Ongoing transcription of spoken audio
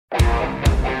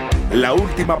La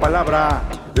última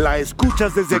palabra la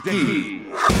escuchas desde aquí.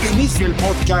 Inicia el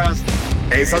podcast.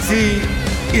 Es así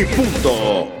y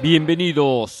punto.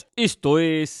 Bienvenidos. Esto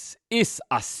es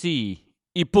así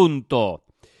y punto.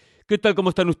 ¿Qué tal? ¿Cómo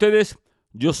están ustedes?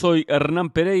 Yo soy Hernán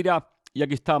Pereira y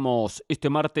aquí estamos este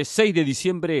martes 6 de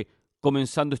diciembre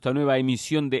comenzando esta nueva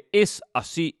emisión de Es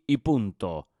así y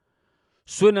punto.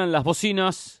 Suenan las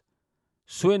bocinas,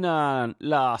 suenan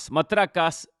las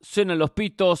matracas, suenan los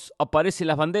pitos, aparecen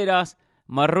las banderas.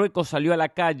 Marruecos salió a la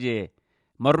calle.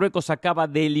 Marruecos acaba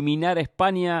de eliminar a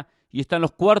España y está en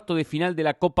los cuartos de final de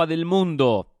la Copa del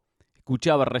Mundo.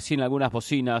 Escuchaba recién algunas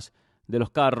bocinas de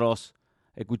los carros,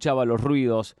 escuchaba los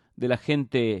ruidos de la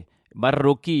gente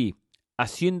marroquí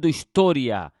haciendo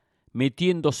historia,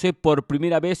 metiéndose por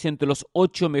primera vez entre los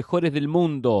 8 mejores del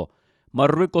mundo.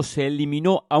 Marruecos se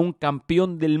eliminó a un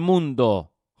campeón del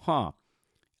mundo.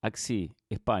 Así,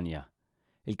 España.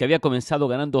 El que había comenzado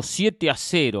ganando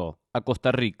 7-0 a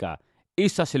Costa Rica.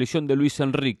 Esa selección de Luis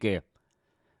Enrique.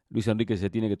 Luis Enrique se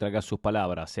tiene que tragar sus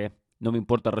palabras, No me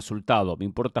importa el resultado, me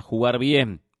importa jugar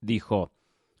bien, dijo.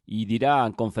 Y dirá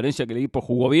en conferencia que el equipo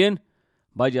jugó bien.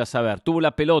 Vaya a saber, tuvo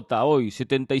la pelota hoy,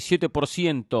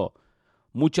 77%,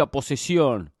 mucha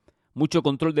posesión, mucho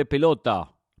control de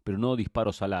pelota, pero no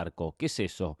disparos al arco. ¿Qué es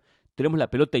eso? ¿Tenemos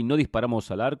la pelota y no disparamos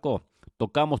al arco?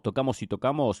 Tocamos y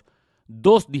tocamos.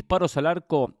 2 disparos al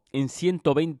arco en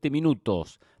 120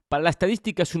 minutos. Para la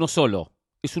estadística es uno solo.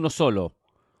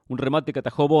 Un remate que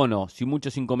atajó Bono, sin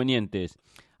muchos inconvenientes.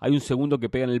 Hay un segundo que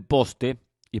pega en el poste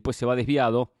y después se va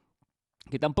desviado,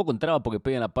 que tampoco entraba porque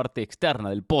pega en la parte externa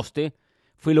del poste.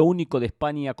 Fue lo único de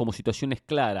España como situaciones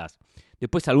claras.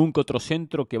 Después algún que otro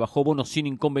centro que bajó Bono sin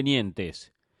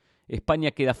inconvenientes.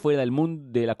 España queda fuera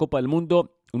de la Copa del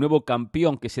Mundo. Un nuevo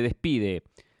campeón que se despide.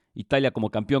 Italia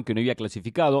como campeón que no había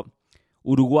clasificado.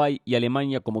 Uruguay y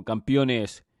Alemania como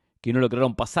campeones que no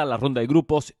lograron pasar la ronda de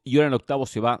grupos. Y ahora en octavos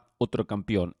se va otro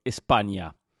campeón,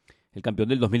 España. El campeón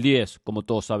del 2010, como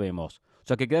todos sabemos. O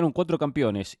sea que quedaron 4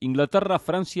 campeones. Inglaterra,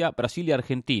 Francia, Brasil y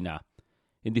Argentina.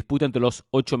 En disputa entre los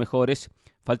 8 mejores.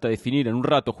 Falta definir, en un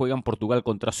rato juegan Portugal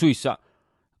contra Suiza.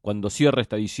 Cuando cierre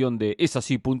esta edición de Es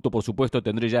así, punto, por supuesto,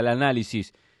 tendré ya el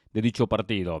análisis de dicho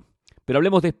partido. Pero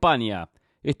hablemos de España.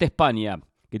 Esta España,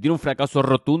 que tiene un fracaso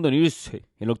rotundo en irse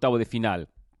en el octavo de final.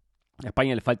 A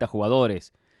España le falta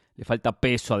jugadores, le falta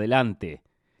peso adelante.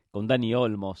 Con Dani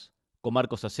Olmos, con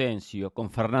Marcos Asensio, con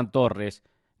Ferran Torres,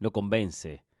 no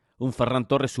convence. Un Ferran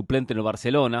Torres suplente en el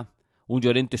Barcelona, un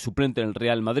Llorente suplente en el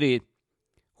Real Madrid.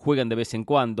 Juegan de vez en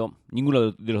cuando,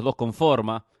 ninguno de los dos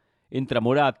conforma. Entra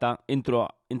Morata, entra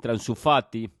Ansu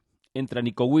Fati, entra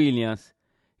Nico Williams,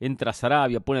 entra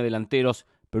Sarabia, pone delanteros,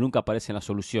 pero nunca aparecen las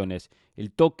soluciones.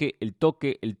 El toque,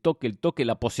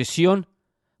 la posesión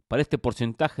para este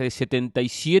porcentaje de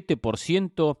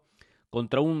 77%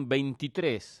 contra un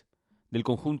 23% del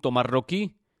conjunto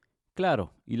marroquí.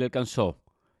 Claro, y le alcanzó.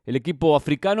 El equipo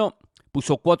africano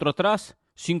puso 4 atrás,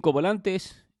 5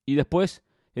 volantes y después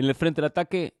en el frente del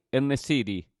ataque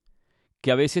En-Nesyri,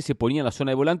 que a veces se ponía en la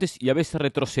zona de volantes y a veces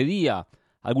retrocedía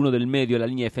alguno del medio de la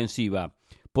línea defensiva.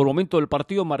 Por momento del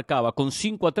partido marcaba con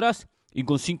 5 atrás y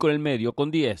con 5 en el medio,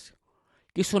 con 10.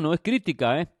 Que eso no es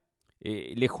crítica,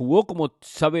 le jugó como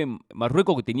sabe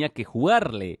Marruecos que tenía que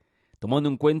jugarle, tomando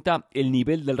en cuenta el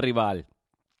nivel del rival,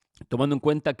 tomando en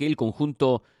cuenta que el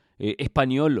conjunto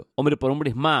español, hombre por hombre,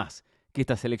 es más que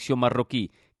esta selección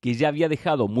marroquí, que ya había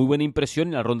dejado muy buena impresión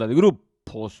en la ronda de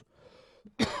grupos.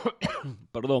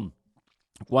 Perdón.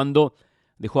 Cuando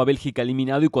dejó a Bélgica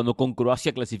eliminado y cuando con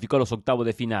Croacia clasificó a los octavos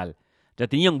de final. Ya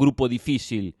tenía un grupo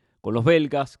difícil con los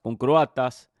belgas, con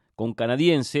croatas, con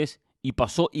canadienses y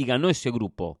pasó y ganó ese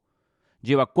grupo.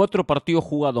 Lleva 4 partidos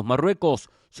jugados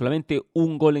Marruecos, solamente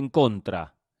un gol en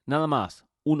contra. Nada más,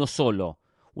 uno solo.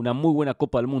 Una muy buena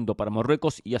Copa del Mundo para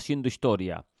Marruecos y haciendo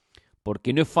historia.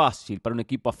 Porque no es fácil para un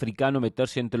equipo africano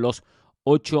meterse entre los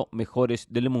 8 mejores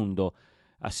del mundo.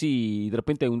 Así, de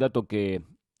repente hay un dato que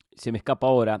se me escapa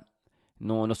ahora.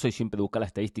 No soy siempre de buscar la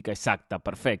estadística exacta,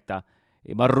 perfecta.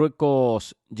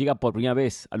 Marruecos llega por primera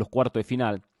vez a los cuartos de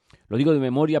final. Lo digo de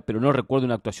memoria, pero no recuerdo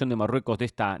una actuación de Marruecos de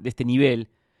este nivel.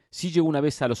 Sí llegó una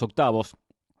vez a los octavos.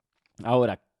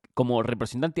 Ahora, como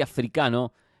representante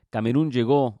africano, Camerún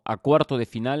llegó a cuartos de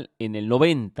final en el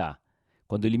 90,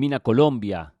 cuando elimina a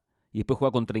Colombia y después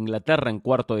juega contra Inglaterra en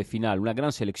cuartos de final. Una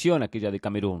gran selección aquella de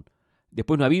Camerún.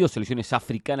 Después no ha habido selecciones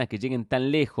africanas que lleguen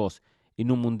tan lejos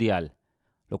en un mundial,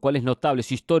 lo cual es notable,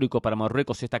 es histórico para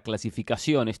Marruecos esta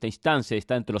clasificación, esta instancia,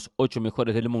 está entre los 8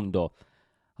 mejores del mundo.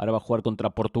 Ahora va a jugar contra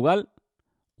Portugal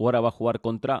o ahora va a jugar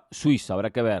contra Suiza,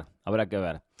 habrá que ver.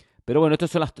 Pero bueno,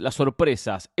 estas son las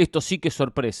sorpresas, esto sí que es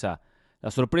sorpresa.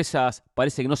 Las sorpresas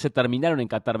parece que no se terminaron en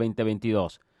Qatar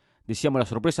 2022. Decíamos, las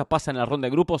sorpresas pasan en la ronda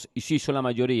de grupos y sí, son la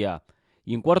mayoría.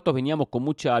 Y en cuartos veníamos con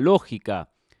mucha lógica.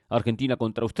 Argentina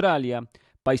contra Australia,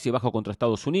 Países Bajos contra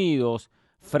Estados Unidos,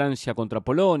 Francia contra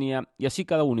Polonia, y así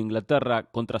cada uno, Inglaterra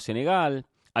contra Senegal,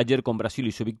 ayer con Brasil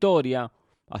y su victoria.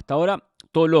 Hasta ahora,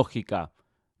 todo lógica,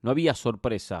 no había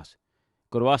sorpresas.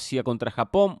 Croacia contra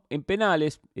Japón en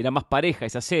penales, era más pareja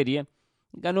esa serie,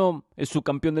 ganó el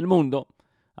subcampeón del mundo,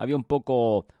 había un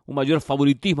mayor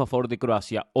favoritismo a favor de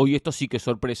Croacia. Hoy esto sí que es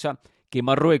sorpresa, que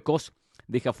Marruecos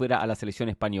deja fuera a la selección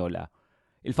española.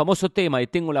 El famoso tema de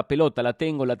tengo la pelota, la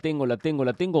tengo,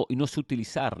 y no sé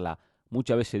utilizarla.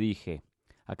 Muchas veces dije,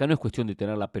 acá no es cuestión de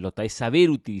tener la pelota, es saber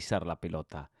utilizar la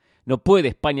pelota. No puede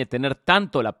España tener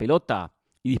tanto la pelota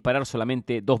y disparar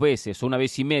solamente 2 veces o 1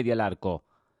 vez y media al arco.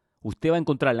 Usted va a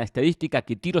encontrar en la estadística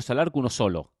que tiros al arco uno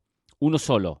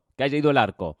solo, que haya ido al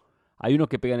arco. Hay uno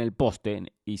que pega en el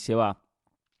poste y se va,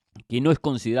 que no es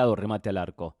considerado remate al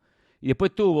arco. Y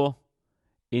después tuvo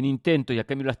en intentos, y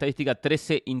acá miro la estadística,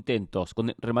 13 intentos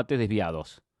con remates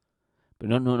desviados.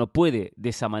 Pero no puede de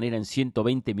esa manera en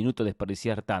 120 minutos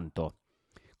desperdiciar tanto.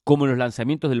 Como en los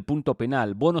lanzamientos del punto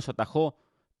penal, Bono se atajó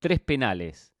 3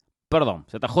 penales. Perdón,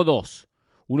 se atajó 2.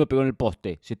 Uno pegó en el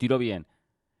poste, se tiró bien.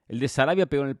 El de Sarabia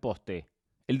pegó en el poste.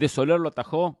 El de Soler lo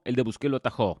atajó, el de Busquets lo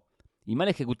atajó. Y mal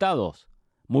ejecutados.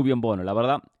 Muy bien Bono, la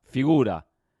verdad, figura.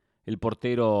 El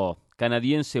portero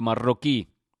canadiense marroquí,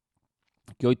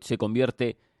 que hoy se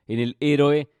convierte en el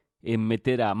héroe en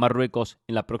meter a Marruecos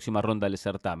en la próxima ronda del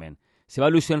certamen. Se va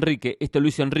Luis Enrique,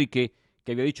 Luis Enrique,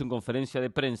 que había dicho en conferencia de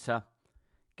prensa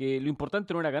que lo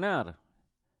importante no era ganar.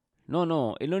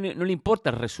 No le importa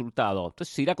el resultado.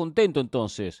 Entonces se irá contento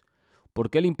entonces.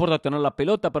 Porque a él le importa tener la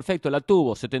pelota, perfecto, la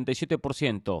tuvo,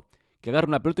 77%. Que agarre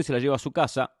una pelota y se la lleva a su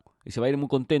casa y se va a ir muy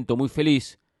contento, muy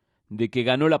feliz de que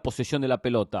ganó la posesión de la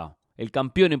pelota. El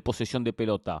campeón en posesión de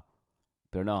pelota.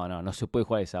 Pero no se puede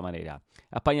jugar de esa manera.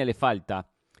 A España le falta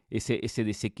ese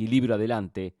desequilibrio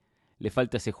adelante. Le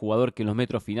falta ese jugador que en los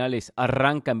metros finales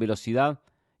arranca en velocidad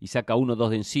y saca 1 o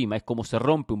 2 de encima. Es como se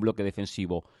rompe un bloque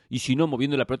defensivo. Y si no,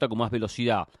 moviendo la pelota con más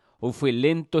velocidad. Hoy fue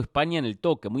lento España en el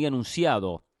toque, muy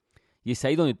anunciado. Y es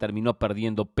ahí donde terminó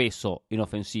perdiendo peso en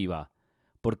ofensiva.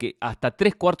 Porque hasta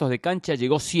 3/4 de cancha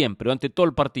llegó siempre, durante todo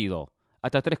el partido.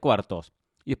 Hasta 3/4.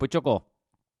 Y después chocó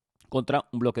contra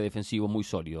un bloque defensivo muy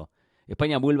sólido.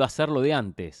 España vuelve a hacer lo de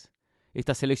antes.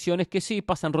 Estas selecciones que sí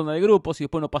pasan ronda de grupos y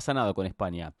después no pasa nada con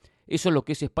España. Eso es lo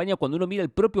que es España cuando uno mira el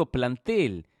propio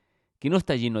plantel, que no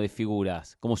está lleno de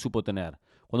figuras, como supo tener.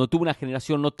 Cuando tuvo una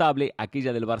generación notable,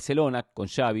 aquella del Barcelona, con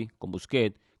Xavi, con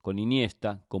Busquets, con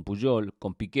Iniesta, con Puyol,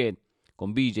 con Piqué,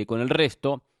 con Villa y con el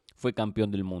resto, fue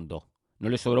campeón del mundo. No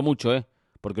le sobró mucho,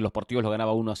 porque los partidos los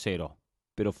ganaba 1-0,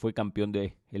 pero fue campeón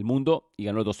del mundo y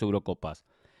ganó 2 Eurocopas.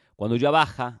 Cuando ya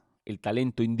baja el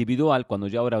talento individual, cuando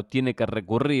ya ahora tiene que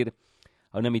recurrir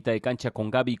a una mitad de cancha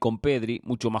con Gavi y con Pedri,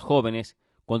 mucho más jóvenes,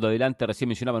 cuando adelante, recién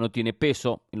mencionaba, no tiene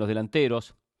peso en los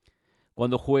delanteros,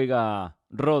 cuando juega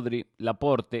Rodri,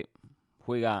 Laporte,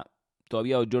 juega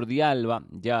todavía Jordi Alba,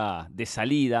 ya de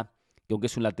salida, que aunque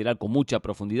es un lateral con mucha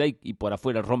profundidad y por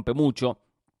afuera rompe mucho,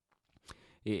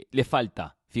 le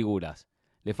falta figuras,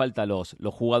 le falta los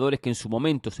jugadores que en su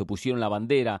momento se pusieron la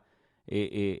bandera,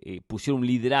 pusieron un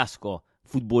liderazgo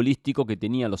futbolístico que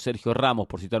tenían los Sergio Ramos,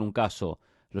 por citar un caso,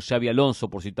 los Xabi Alonso,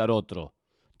 por citar otro.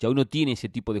 Ya uno tiene ese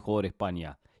tipo de jugador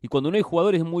España. Y cuando no hay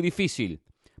jugadores es muy difícil,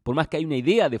 por más que hay una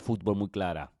idea de fútbol muy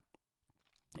clara.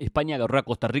 España agarró a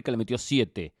Costa Rica, le metió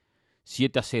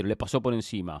 7-0, le pasó por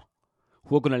encima.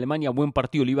 Jugó con Alemania, buen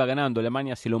partido, le iba ganando,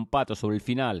 Alemania se lo empata sobre el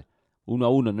final,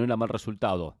 1-1, no era mal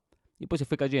resultado. Y después se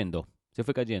fue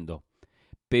cayendo.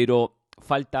 Pero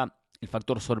falta el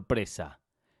factor sorpresa.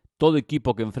 Todo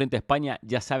equipo que enfrenta a España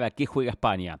ya sabe a qué juega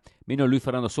España. Menos Luis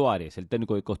Fernando Suárez, el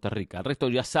técnico de Costa Rica. El resto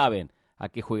ya saben a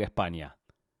qué juega España.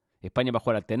 España va a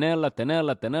jugar a tenerla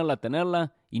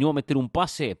y no va a meter un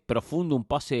pase profundo, un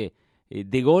pase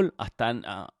de gol hasta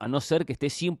a no ser que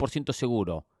esté 100%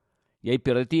 seguro. Y ahí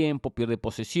pierde tiempo, pierde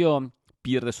posesión,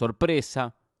 pierde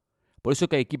sorpresa. Por eso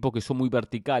que hay equipos que son muy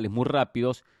verticales, muy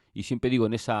rápidos, y siempre digo,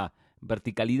 en esa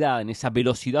verticalidad, en esa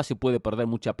velocidad se puede perder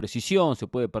mucha precisión, se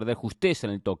puede perder justeza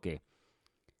en el toque.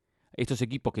 Estos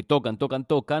equipos que tocan,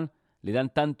 le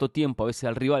dan tanto tiempo a veces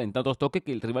al rival en tantos toques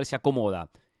que el rival se acomoda.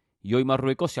 Y hoy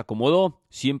Marruecos se acomodó,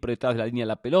 siempre detrás de la línea de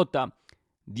la pelota,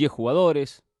 10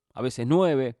 jugadores, a veces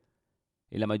 9,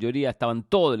 en la mayoría estaban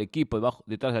todo el equipo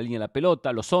detrás de la línea de la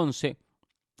pelota, los 11,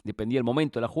 dependía el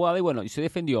momento de la jugada, y bueno, y se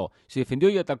defendió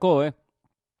y atacó,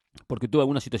 porque tuvo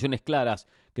algunas situaciones claras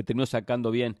que terminó sacando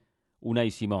bien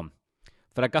Unai Simón.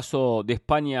 Fracaso de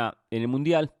España en el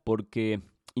Mundial porque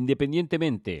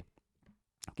independientemente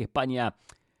que España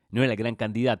no era el gran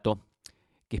candidato,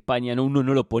 que España uno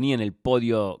no lo ponía en el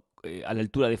podio a la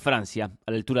altura de Francia,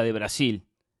 a la altura de Brasil,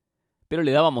 pero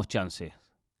le dábamos chances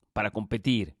para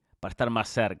competir, para estar más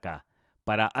cerca,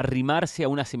 para arrimarse a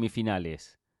unas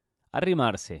semifinales.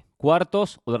 Arrimarse,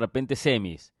 cuartos o de repente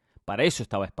semis. Para eso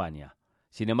estaba España.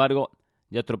 Sin embargo,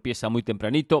 ya tropieza muy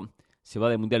tempranito, se va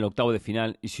del Mundial en octavo de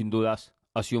final y sin dudas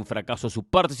ha sido un fracaso su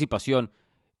participación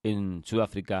en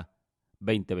Sudáfrica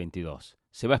 2022.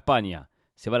 Se va a España,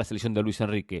 se va a la selección de Luis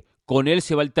Enrique. Con él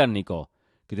se va el técnico,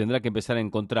 que tendrá que empezar a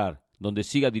encontrar, donde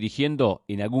siga dirigiendo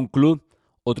en algún club,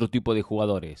 otro tipo de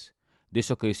jugadores, de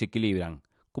esos que desequilibran,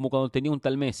 como cuando tenía un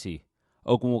tal Messi,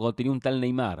 o como cuando tenía un tal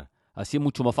Neymar. Así es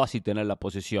mucho más fácil tener la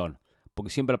posesión, porque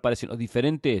siempre aparecen los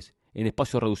diferentes en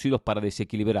espacios reducidos para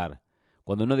desequilibrar.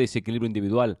 Cuando no hay desequilibrio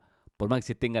individual, por más que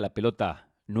se tenga la pelota,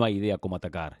 no hay idea cómo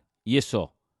atacar. Y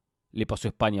eso le pasó a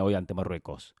España hoy ante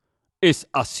Marruecos. Es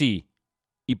así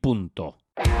y punto.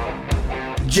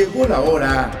 Llegó la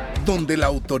hora donde la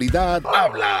autoridad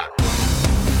habla.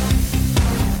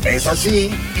 Es así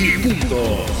y punto.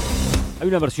 Hay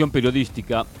una versión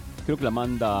periodística, creo que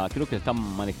la están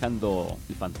manejando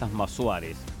el fantasma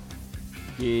Suárez,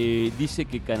 que dice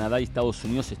que Canadá y Estados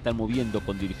Unidos se están moviendo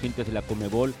con dirigentes de la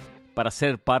Conmebol para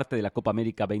ser parte de la Copa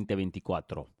América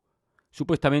 2024.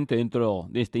 Supuestamente dentro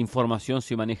de esta información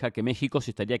se maneja que México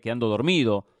se estaría quedando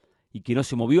dormido y que no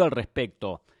se movió al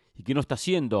respecto y que no está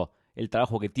haciendo el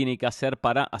trabajo que tiene que hacer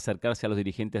para acercarse a los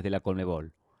dirigentes de la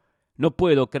Conmebol. No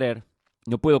puedo creer,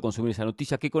 no puedo consumir esa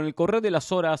noticia, que con el correr de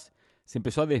las horas se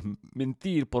empezó a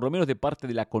desmentir, por lo menos de parte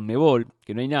de la Conmebol,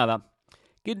 que no hay nada,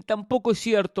 que tampoco es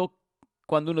cierto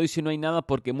cuando uno dice no hay nada,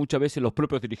 porque muchas veces los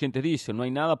propios dirigentes dicen no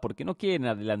hay nada porque no quieren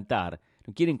adelantar,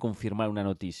 no quieren confirmar una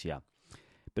noticia.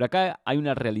 Pero acá hay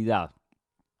una realidad.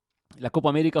 La Copa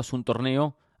América es un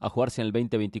torneo a jugarse en el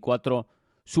 2024,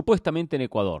 supuestamente en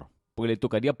Ecuador, porque le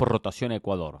tocaría por rotación a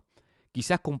Ecuador.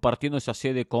 Quizás compartiendo esa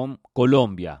sede con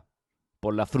Colombia,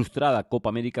 por la frustrada Copa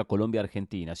América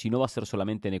Colombia-Argentina, si no va a ser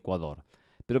solamente en Ecuador.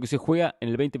 Pero que se juega en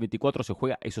el 2024, se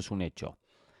juega, eso es un hecho.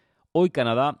 Hoy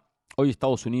Canadá, hoy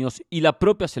Estados Unidos y la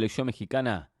propia selección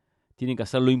mexicana tienen que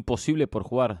hacer lo imposible por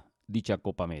jugar dicha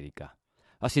Copa América.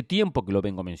 Hace tiempo que lo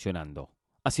vengo mencionando.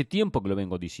 Hace tiempo que lo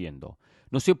vengo diciendo.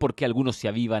 No sé por qué algunos se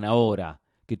avivan ahora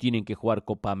que tienen que jugar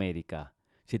Copa América.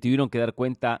 Se tuvieron que dar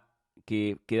cuenta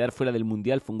que quedar fuera del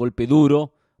Mundial fue un golpe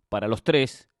duro para los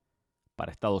tres,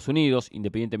 para Estados Unidos,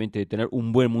 independientemente de tener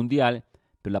un buen Mundial,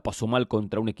 pero la pasó mal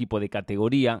contra un equipo de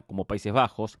categoría como Países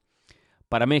Bajos,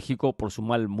 para México por su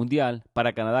mal Mundial,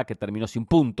 para Canadá que terminó sin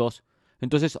puntos.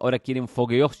 Entonces ahora quieren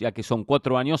fogueos, ya que son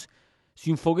 4 años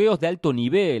sin fogueos de alto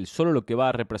nivel, solo lo que va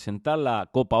a representar la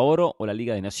Copa Oro o la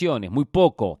Liga de Naciones, muy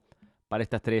poco para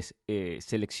estas tres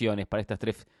selecciones, para estas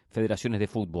tres federaciones de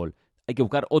fútbol. Hay que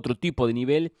buscar otro tipo de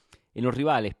nivel en los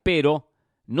rivales, pero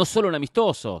no solo en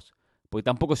amistosos, porque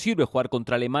tampoco sirve jugar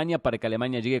contra Alemania para que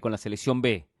Alemania llegue con la selección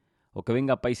B, o que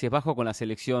venga Países Bajos con la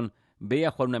selección B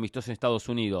a jugar un amistoso en Estados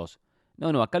Unidos.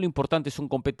 No, acá lo importante son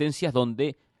competencias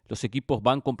donde los equipos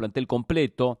van con plantel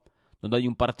completo, donde hay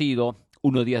un partido,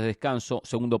 1 día de descanso,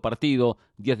 segundo partido,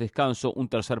 días de descanso, un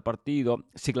tercer partido,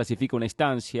 se clasifica una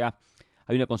instancia,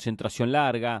 hay una concentración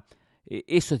larga.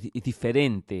 Eso es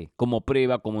diferente, como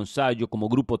prueba, como ensayo, como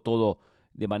grupo, todo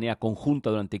de manera conjunta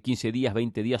durante 15 días,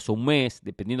 20 días o un mes,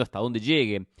 dependiendo hasta dónde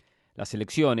lleguen las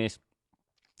elecciones.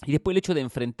 Y después el hecho de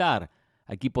enfrentar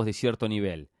a equipos de cierto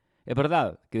nivel. Es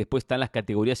verdad que después están las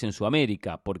categorías en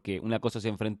Sudamérica, porque una cosa es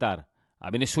enfrentar a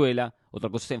Venezuela, otra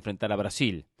cosa es enfrentar a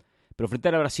Brasil. Pero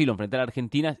enfrentar a Brasil o enfrentar a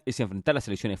Argentina es enfrentar a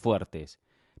selecciones fuertes.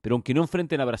 Pero aunque no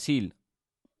enfrenten a Brasil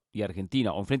y a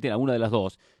Argentina, o enfrenten a una de las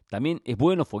dos, también es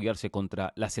bueno foguearse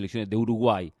contra las selecciones de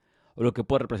Uruguay, o lo que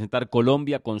puede representar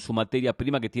Colombia con su materia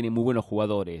prima que tiene muy buenos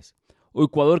jugadores. O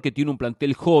Ecuador que tiene un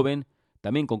plantel joven,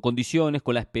 también con condiciones,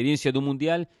 con la experiencia de un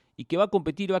mundial, y que va a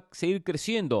competir y va a seguir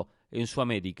creciendo en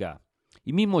Sudamérica.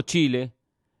 Y mismo Chile,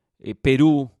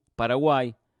 Perú,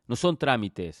 Paraguay, no son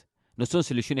trámites, no son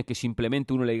selecciones que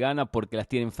simplemente uno le gana porque las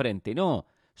tiene enfrente, no,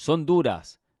 son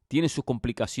duras, tienen sus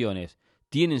complicaciones,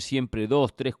 tienen siempre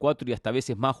 2, 3, 4 y hasta a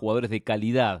veces más jugadores de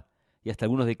calidad, y hasta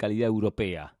algunos de calidad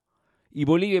europea. Y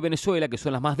Bolivia y Venezuela, que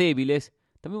son las más débiles,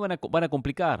 también van a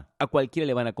complicar, a cualquiera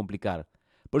le van a complicar.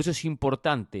 Por eso es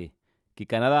importante que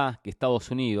Canadá, que Estados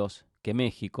Unidos, que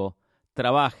México,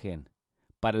 trabajen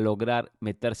para lograr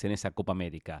meterse en esa Copa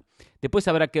América. Después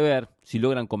habrá que ver si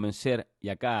logran convencer, y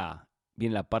acá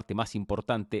viene la parte más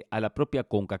importante, a la propia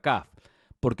CONCACAF,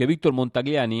 porque Víctor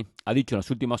Montagliani ha dicho en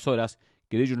las últimas horas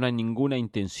que de ellos no hay ninguna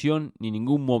intención ni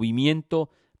ningún movimiento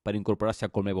para incorporarse a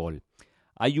Conmebol.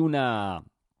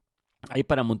 Hay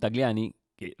para Montagliani,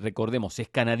 que recordemos es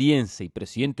canadiense y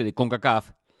presidente de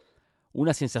CONCACAF,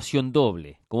 una sensación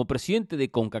doble. Como presidente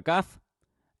de CONCACAF,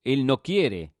 él no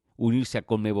quiere unirse a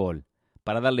CONMEBOL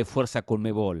para darle fuerza a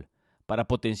CONMEBOL, para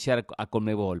potenciar a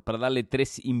CONMEBOL, para darle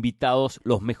 3 invitados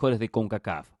los mejores de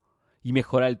CONCACAF y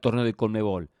mejorar el torneo de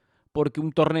CONMEBOL. Porque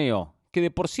un torneo que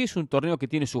de por sí es un torneo que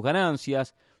tiene sus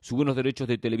ganancias, sus buenos derechos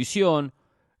de televisión,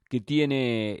 que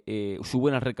tiene sus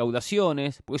buenas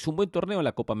recaudaciones, pues es un buen torneo en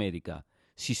la Copa América.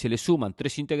 Si se le suman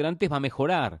 3 integrantes va a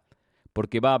mejorar,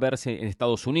 porque va a verse en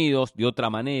Estados Unidos de otra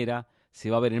manera,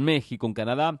 se va a ver en México, en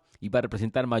Canadá, y va a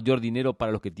representar mayor dinero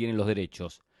para los que tienen los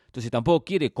derechos. Entonces tampoco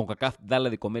quiere CONCACAF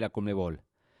darle de comer a CONMEBOL.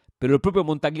 Pero el propio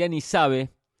Montagliani sabe,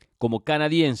 como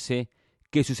canadiense,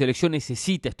 que su selección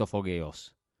necesita estos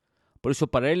fogueos. Por eso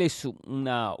para él es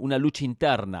una lucha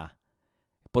interna.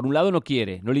 Por un lado no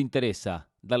quiere, no le interesa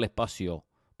darle espacio.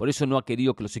 Por eso no ha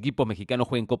querido que los equipos mexicanos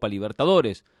jueguen Copa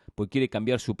Libertadores, porque quiere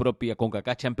cambiar su propia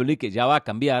CONCACAF Champions League, que ya va a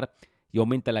cambiar, y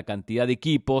aumenta la cantidad de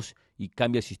equipos y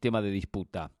cambia el sistema de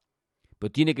disputa.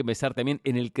 Pero tiene que pensar también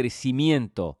en el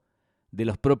crecimiento de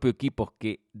los propios equipos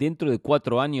que dentro de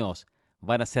 4 años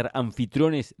van a ser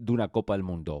anfitriones de una Copa del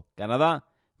Mundo. Canadá,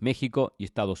 México y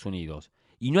Estados Unidos.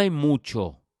 Y no hay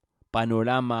mucho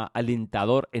panorama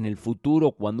alentador en el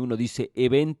futuro cuando uno dice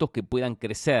eventos que puedan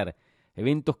crecer,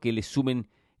 eventos que le sumen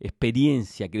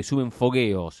experiencia, que le sumen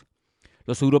fogueos.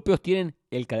 Los europeos tienen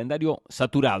el calendario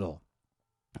saturado,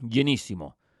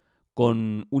 llenísimo,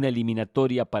 con una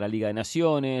eliminatoria para Liga de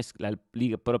Naciones, la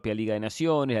propia Liga de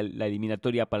Naciones, la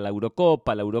eliminatoria para la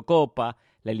Eurocopa,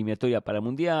 la eliminatoria para el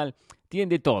Mundial. Tienen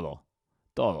de todo,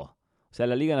 todo. O sea,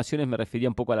 la Liga de Naciones me refería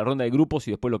un poco a la ronda de grupos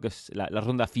y después lo que es la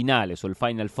ronda finales o el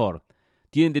Final Four.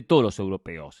 Tienen de todos los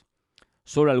europeos.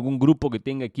 Solo algún grupo que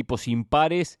tenga equipos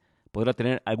impares podrá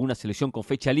tener alguna selección con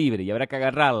fecha libre y habrá que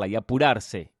agarrarla y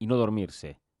apurarse y no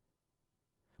dormirse.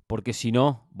 Porque si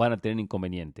no, van a tener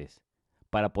inconvenientes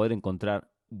para poder encontrar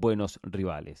buenos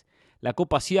rivales. La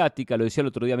Copa Asiática, lo decía el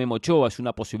otro día Memo Ochoa, es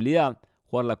una posibilidad.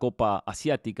 Jugar la Copa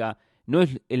Asiática no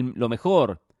es lo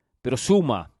mejor, pero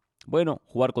suma. Bueno,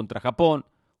 jugar contra Japón,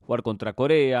 jugar contra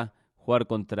Corea, jugar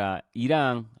contra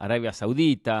Irán, Arabia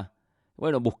Saudita.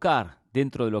 Bueno, buscar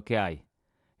dentro de lo que hay.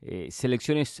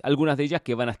 Selecciones, algunas de ellas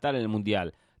que van a estar en el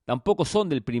Mundial. Tampoco son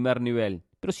del primer nivel,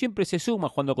 pero siempre se suma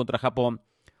jugando contra Japón.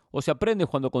 O se aprende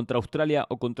jugando contra Australia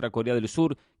o contra Corea del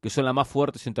Sur, que son las más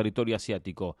fuertes en territorio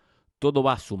asiático. Todo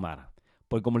va a sumar.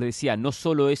 Porque como les decía, no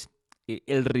solo es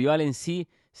el rival en sí,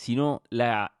 sino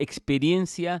la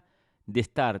experiencia de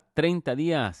estar 30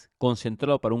 días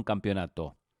concentrado para un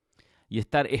campeonato. Y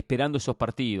estar esperando esos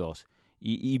partidos.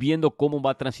 Y viendo cómo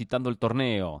va transitando el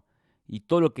torneo. Y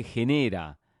todo lo que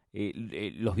genera.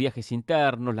 Los viajes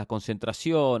internos, la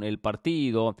concentración, el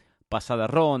partido, pasada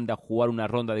ronda, jugar una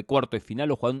ronda de cuarto de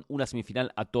final o jugar una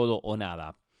semifinal a todo o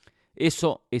nada.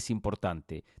 Eso es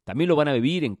importante. También lo van a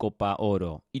vivir en Copa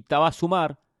Oro. Y va a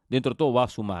sumar, dentro de todo va a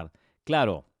sumar.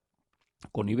 Claro,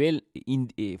 con nivel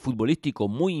futbolístico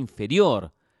muy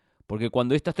inferior. Porque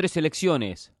cuando estas 3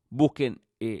 selecciones busquen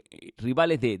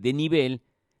rivales de nivel,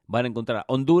 van a encontrar a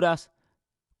Honduras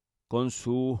con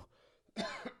su...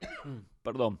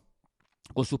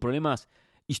 con sus problemas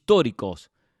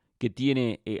históricos que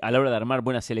tiene a la hora de armar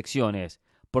buenas selecciones,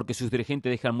 porque sus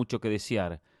dirigentes dejan mucho que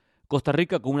desear. Costa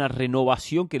Rica con una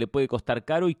renovación que le puede costar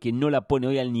caro y que no la pone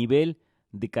hoy al nivel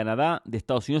de Canadá, de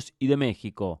Estados Unidos y de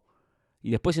México. Y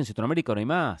después en Centroamérica no hay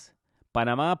más.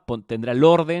 Panamá tendrá el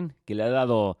orden que le ha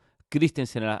dado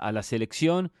Christensen a la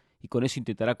selección y con eso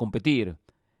intentará competir.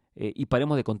 Y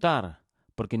paremos de contar,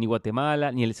 porque ni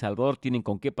Guatemala ni El Salvador tienen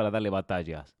con qué para darle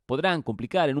batallas. Podrán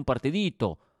complicar en un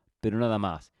partidito, pero nada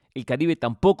más. El Caribe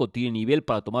tampoco tiene nivel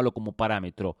para tomarlo como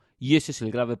parámetro, y ese es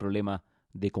el grave problema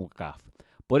de CONCACAF.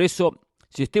 Por eso,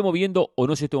 si esté moviendo o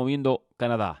no se esté moviendo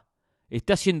Canadá,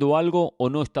 ¿está haciendo algo o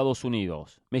no Estados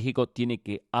Unidos? México tiene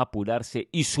que apurarse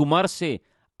y sumarse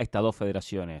a estas 2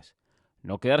 federaciones.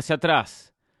 No quedarse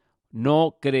atrás.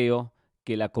 No creo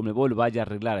que la CONMEBOL vaya a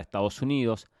arreglar a Estados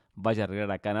Unidos, vaya a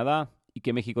arreglar a Canadá y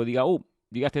que México diga,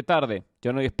 llegaste tarde,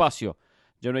 ya no hay espacio,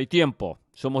 ya no hay tiempo,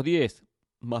 somos 10,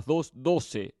 más 2,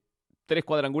 12, 3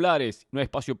 cuadrangulares, no hay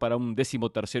espacio para un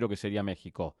 13º que sería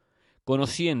México.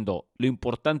 Conociendo lo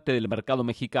importante del mercado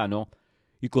mexicano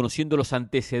y conociendo los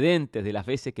antecedentes de las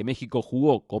veces que México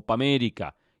jugó Copa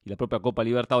América y la propia Copa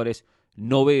Libertadores,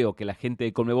 no veo que la gente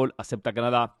de CONMEBOL acepte a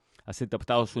Canadá, acepte a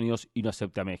Estados Unidos y no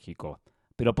acepte a México.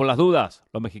 Pero por las dudas,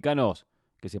 los mexicanos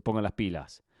que se pongan las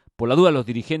pilas. Por las dudas, los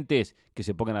dirigentes que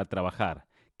se pongan a trabajar.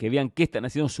 Que vean qué están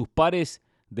haciendo sus pares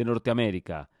de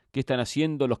Norteamérica. Qué están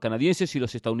haciendo los canadienses y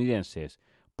los estadounidenses.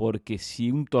 Porque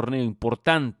si un torneo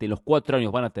importante los 4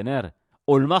 años van a tener,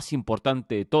 o el más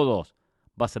importante de todos,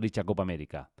 va a ser dicha Copa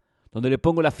América. Donde le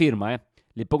pongo la firma,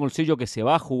 le pongo el sello que se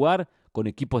va a jugar con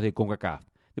equipos de CONCACAF.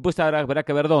 Después habrá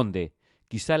que ver dónde.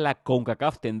 Quizá la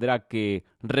CONCACAF tendrá que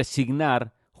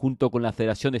resignar, junto con la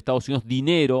Federación de Estados Unidos,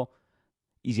 dinero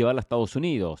y llevarla a Estados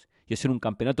Unidos. Y hacer un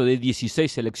campeonato de 16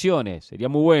 selecciones. Sería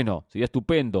muy bueno, sería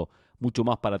estupendo. Mucho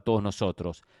más para todos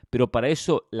nosotros. Pero para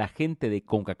eso la gente de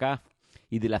CONCACAF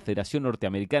y de la Federación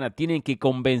Norteamericana tienen que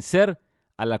convencer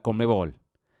a la CONMEBOL.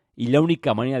 Y la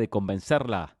única manera de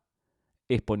convencerla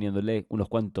es poniéndole unos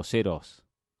cuantos ceros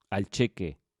al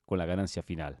cheque con la ganancia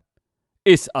final.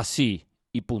 Es así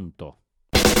y punto.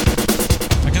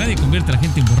 Acá nadie convierte a la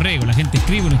gente en borrego, la gente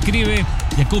escribe o no escribe,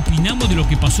 y acá opinamos de lo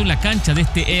que pasó en la cancha de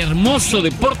este hermoso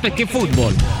deporte que es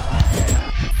fútbol.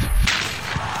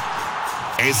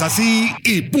 Es así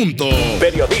y punto.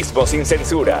 Periodismo sin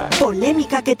censura.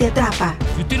 Polémica que te atrapa.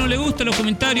 Si a usted no le gustan los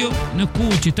comentarios, no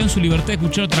escuche, está en su libertad de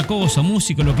escuchar otra cosa,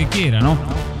 música, lo que quiera, ¿no?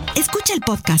 Escucha el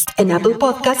podcast en Apple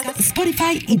Podcasts,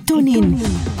 Spotify y TuneIn.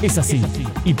 Es así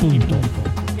y punto.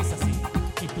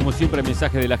 Como siempre,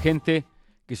 mensaje de la gente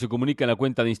que se comunica en la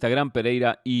cuenta de Instagram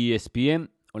Pereira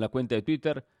ESPN o en la cuenta de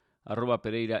Twitter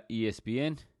 @Pereira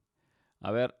ESPN.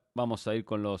 A ver, vamos a ir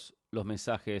con los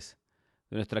mensajes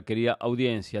de nuestra querida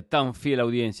audiencia, tan fiel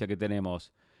audiencia que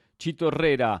tenemos. Chito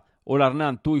Herrera: hola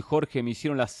Hernán, tú y Jorge me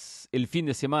hicieron el fin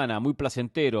de semana muy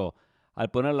placentero.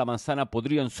 Al poner la manzana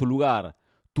podrida en su lugar.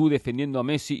 Tú defendiendo a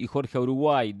Messi y Jorge a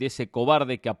Uruguay, de ese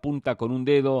cobarde que apunta con un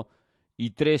dedo y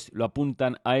 3 lo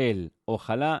apuntan a él.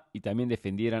 Ojalá y también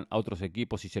defendieran a otros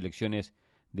equipos y selecciones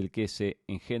del que ese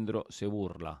engendro se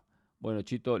burla. Bueno,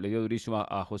 Chito le dio durísimo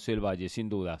a José el Valle, sin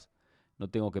dudas. No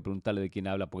tengo que preguntarle de quién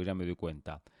habla porque ya me doy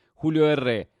cuenta. Julio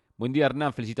R. Buen día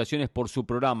Hernán, felicitaciones por su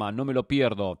programa, no me lo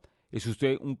pierdo. Es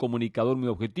usted un comunicador muy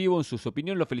objetivo, en sus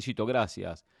opiniones lo felicito,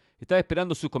 gracias. Estaba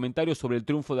esperando sus comentarios sobre el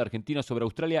triunfo de Argentina sobre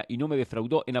Australia y no me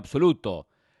defraudó en absoluto.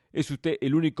 Es usted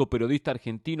el único periodista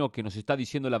argentino que nos está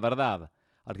diciendo la verdad.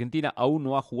 Argentina aún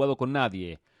no ha jugado con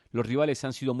nadie. Los rivales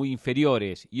han sido muy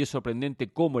inferiores y es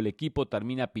sorprendente cómo el equipo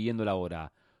termina pidiendo la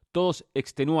hora. Todos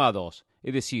extenuados,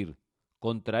 es decir,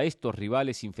 contra estos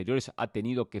rivales inferiores ha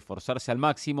tenido que esforzarse al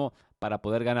máximo para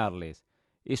poder ganarles.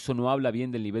 Eso no habla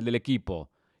bien del nivel del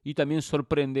equipo. Y también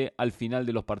sorprende, al final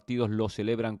de los partidos lo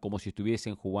celebran como si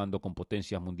estuviesen jugando con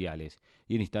potencias mundiales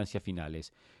y en instancias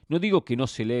finales. No digo que no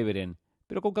celebren,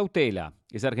 pero con cautela.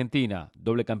 Es Argentina,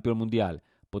 doble campeón mundial,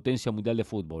 potencia mundial de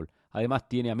fútbol. Además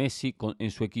tiene a Messi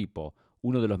en su equipo,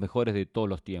 uno de los mejores de todos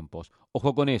los tiempos.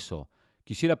 Ojo con eso.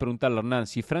 Quisiera preguntarle a Hernán,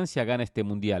 si Francia gana este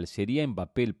mundial, ¿sería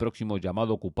Mbappé el próximo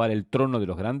llamado a ocupar el trono de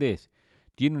los grandes?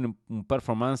 Tiene un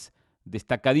performance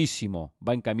destacadísimo,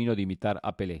 va en camino de imitar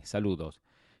a Pelé. Saludos.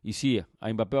 Y sí,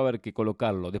 a Mbappé va a haber que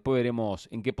colocarlo. Después veremos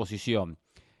en qué posición.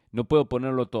 No puedo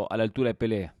ponerlo a la altura de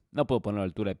Pelé. No puedo ponerlo a la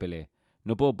altura de Pelé.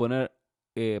 No puedo ponerlo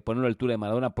a la altura de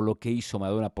Maradona por lo que hizo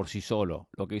Maradona por sí solo.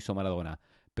 Lo que hizo Maradona.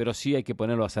 Pero sí hay que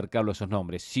ponerlo, acercarlo a esos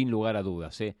nombres. Sin lugar a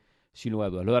dudas. Sin lugar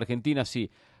a dudas. Lo de Argentina sí.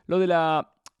 Lo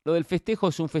del festejo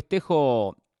es un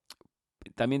festejo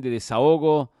también de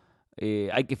desahogo.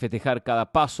 Hay que festejar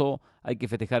cada paso. Hay que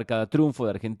festejar cada triunfo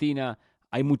de Argentina.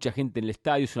 Hay mucha gente en el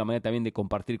estadio, es una manera también de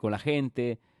compartir con la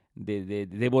gente, de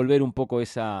devolver un poco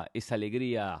esa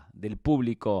alegría del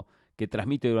público que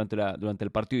transmite durante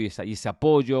el partido y ese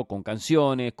apoyo con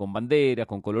canciones, con banderas,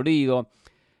 con colorido.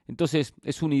 Entonces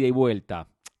es un ida y vuelta.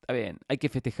 Está bien, hay que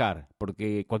festejar,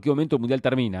 porque en cualquier momento el Mundial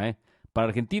termina, para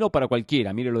Argentina o para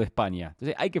cualquiera, mire lo de España.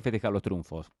 Entonces hay que festejar los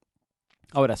triunfos.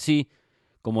 Ahora sí,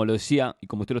 como lo decía y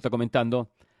como usted lo está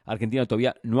comentando, Argentina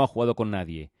todavía no ha jugado con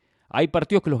nadie. Hay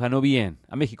partidos que los ganó bien.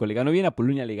 A México le ganó bien, a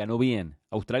Polonia le ganó bien.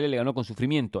 A Australia le ganó con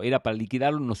sufrimiento. Era para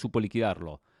liquidarlo, no supo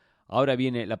liquidarlo. Ahora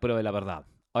viene la prueba de la verdad.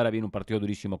 Ahora viene un partido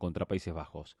durísimo contra Países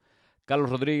Bajos. Carlos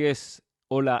Rodríguez,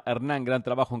 hola Hernán, gran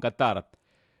trabajo en Qatar.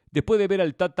 Después de ver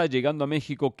al Tata llegando a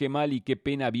México, qué mal y qué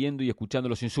pena viendo y escuchando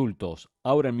los insultos.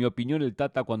 Ahora, en mi opinión, el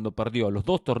Tata cuando perdió los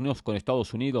 2 torneos con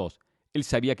Estados Unidos, él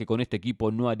sabía que con este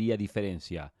equipo no haría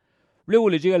diferencia. Luego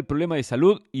le llega el problema de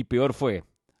salud y peor fue.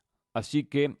 Así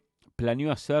que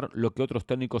planeó hacer lo que otros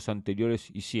técnicos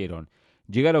anteriores hicieron,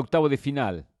 llegar a octavo de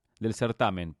final del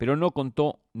certamen, pero no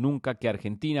contó nunca que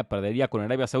Argentina perdería con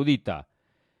Arabia Saudita.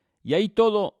 Y ahí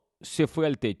todo se fue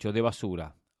al techo de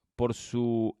basura, por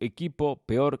su equipo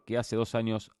peor que hace 2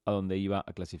 años a donde iba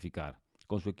a clasificar.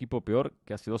 Con su equipo peor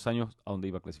que hace 2 años a donde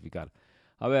iba a clasificar.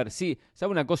 A ver, sí,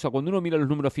 ¿sabe una cosa? Cuando uno mira los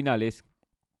números finales,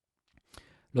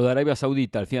 lo de Arabia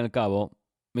Saudita, al fin y al cabo,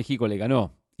 México le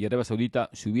ganó. Y Arabia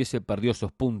Saudita, si hubiese perdido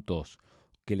esos puntos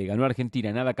que le ganó a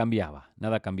Argentina, nada cambiaba.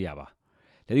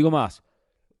 Le digo más,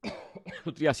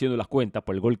 estoy haciendo las cuentas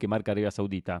por el gol que marca Arabia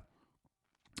Saudita,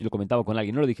 y lo comentaba con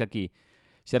alguien, no lo dije aquí.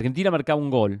 Si Argentina marcaba un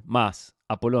gol más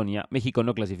a Polonia, México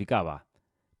no clasificaba.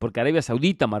 Porque Arabia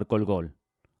Saudita marcó el gol.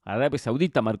 Arabia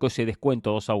Saudita marcó ese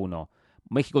descuento 2-1.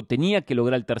 México tenía que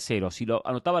lograr el tercero. Si lo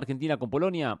anotaba Argentina con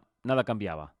Polonia, nada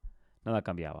cambiaba. Nada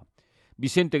cambiaba.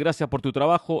 Vicente, gracias por tu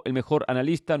trabajo. El mejor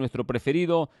analista, nuestro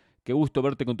preferido. Qué gusto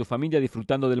verte con tu familia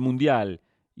disfrutando del Mundial.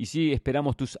 Y sí,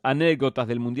 esperamos tus anécdotas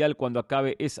del Mundial cuando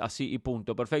acabe. Es así y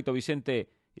punto. Perfecto, Vicente.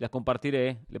 Y las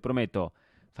compartiré, le prometo.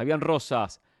 Fabián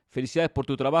Rosas, felicidades por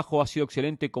tu trabajo. Ha sido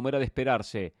excelente como era de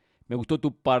esperarse. Me gustó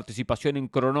tu participación en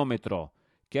cronómetro.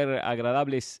 Qué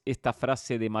agradable es esta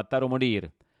frase de matar o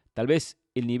morir. Tal vez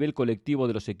el nivel colectivo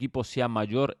de los equipos sea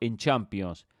mayor en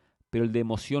Champions, pero el de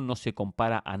emoción no se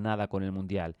compara a nada con el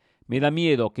Mundial. Me da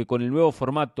miedo que con el nuevo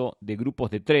formato de grupos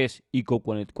de 3 y con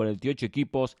 48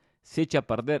 equipos se eche a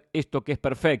perder esto que es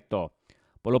perfecto.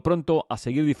 Por lo pronto, a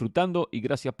seguir disfrutando y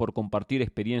gracias por compartir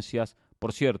experiencias.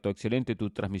 Por cierto, excelente tu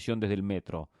transmisión desde el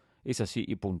metro. Es así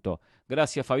y punto.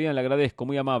 Gracias, Fabián, le agradezco,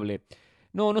 muy amable.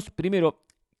 Primero,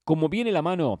 como viene la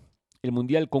mano, el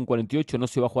Mundial con 48 no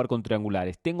se va a jugar con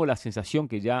triangulares. Tengo la sensación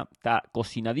que ya está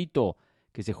cocinadito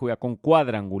que se juega con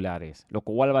cuadrangulares, lo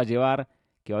cual va a llevar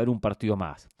que va a haber un partido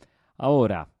más.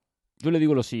 Ahora, yo le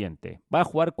digo lo siguiente, va a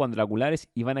jugar cuadrangulares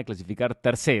y van a clasificar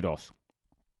terceros.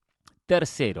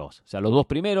 Terceros, o sea, los 2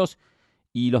 primeros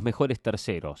y los mejores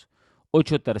terceros.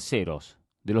 8 terceros,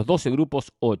 de los 12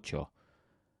 grupos, 8.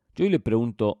 Yo hoy le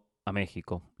pregunto a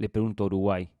México, le pregunto a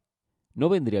Uruguay, ¿no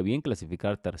vendría bien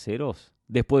clasificar terceros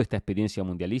después de esta experiencia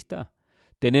mundialista?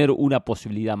 ¿Tener una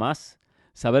posibilidad más?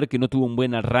 ¿Saber que no tuve un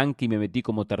buen arranque y me metí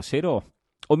como tercero?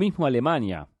 O mismo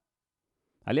Alemania.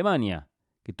 Alemania,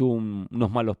 que tuvo unos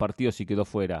malos partidos y quedó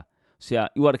fuera. O sea,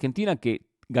 hubo Argentina que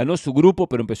ganó su grupo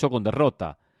pero empezó con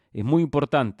derrota. Es muy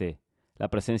importante la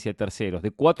presencia de terceros.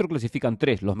 De 4 clasifican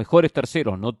 3, los mejores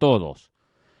terceros, no todos.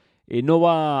 No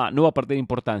va a perder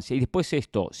importancia. Y después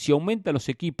esto, si aumentan los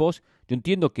equipos, yo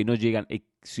entiendo que no llegan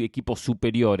equipos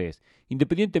superiores.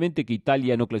 Independientemente que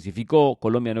Italia no clasificó,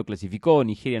 Colombia no clasificó,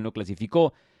 Nigeria no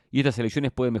clasificó, y estas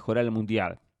selecciones pueden mejorar el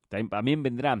Mundial. También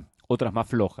vendrán otras más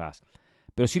flojas.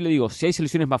 Pero sí le digo, si hay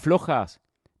selecciones más flojas,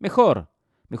 mejor.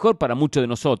 Mejor para muchos de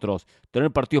nosotros,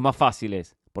 tener partidos más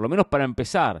fáciles. Por lo menos para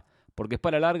empezar, porque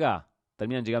para larga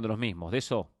terminan llegando los mismos. De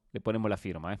eso le ponemos la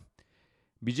firma.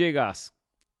 Villegas,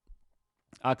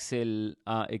 Axel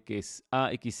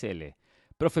AXL.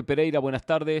 Profe Pereira, buenas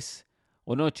tardes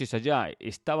o noches allá.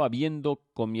 Estaba viendo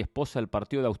con mi esposa el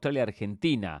partido de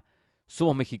Australia-Argentina.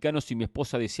 Somos mexicanos y mi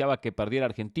esposa deseaba que perdiera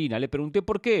Argentina. Le pregunté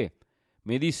por qué.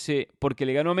 Me dice, porque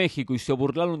le ganó a México y se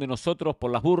burlaron de nosotros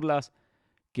por las burlas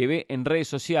que ve en redes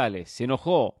sociales. Se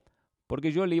enojó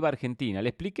porque yo le iba a Argentina. Le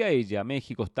expliqué a ella,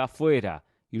 México está afuera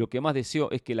y lo que más deseo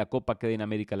es que la Copa quede en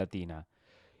América Latina.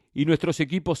 Y nuestros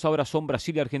equipos ahora son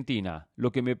Brasil y Argentina.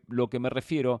 Lo que me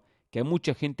refiero, que hay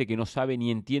mucha gente que no sabe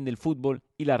ni entiende el fútbol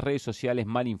y las redes sociales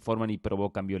mal informan y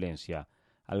provocan violencia.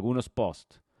 Algunos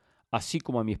posts. Así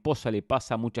como a mi esposa le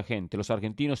pasa a mucha gente. Los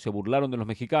argentinos se burlaron de los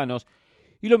mexicanos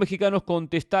y los mexicanos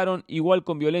contestaron igual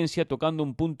con violencia, tocando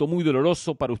un punto muy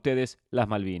doloroso para ustedes, las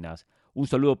Malvinas. Un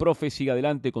saludo, profe, siga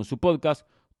adelante con su podcast.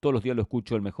 Todos los días lo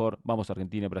escucho, el mejor. Vamos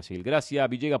Argentina y Brasil. Gracias,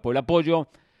 Villegas, por el apoyo.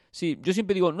 Sí, yo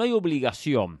siempre digo, no hay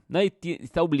obligación, nadie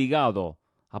está obligado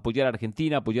a apoyar a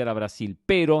Argentina, a apoyar a Brasil,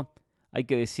 pero hay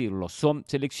que decirlo, son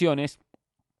selecciones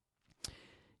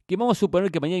que vamos a suponer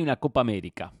que mañana hay una Copa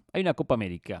América. Hay una Copa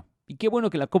América. Y qué bueno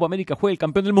que la Copa América juegue el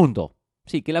campeón del mundo.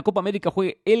 Sí, que la Copa América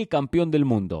juegue el campeón del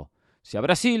mundo, sea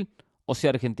Brasil o sea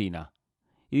Argentina.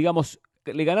 Y digamos,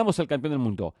 le ganamos al campeón del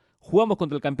mundo, jugamos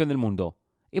contra el campeón del mundo.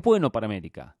 Es bueno para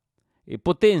América.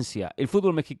 Potencia. El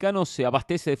fútbol mexicano se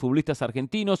abastece de futbolistas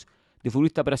argentinos, de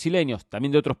futbolistas brasileños,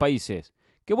 también de otros países.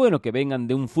 Qué bueno que vengan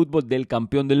de un fútbol del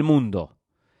campeón del mundo.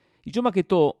 Y yo más que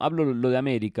todo hablo lo de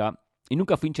América, y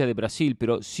nunca fui hincha de Brasil,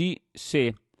 pero sí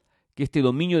sé que este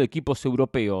dominio de equipos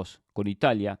europeos, con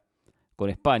Italia, con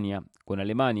España, con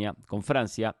Alemania, con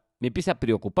Francia, me empieza a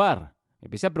preocupar.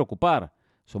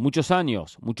 Son muchos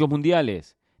años, muchos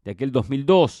mundiales. De aquel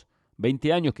 2002,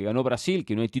 20 años que ganó Brasil,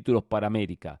 que no hay títulos para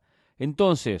América.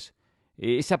 Entonces,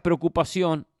 esa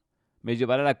preocupación me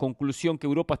llevará a la conclusión que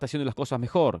Europa está haciendo las cosas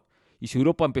mejor. Y si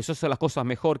Europa empezó a hacer las cosas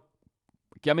mejor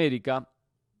que América,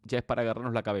 ya es para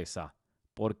agarrarnos la cabeza.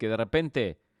 Porque de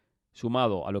repente,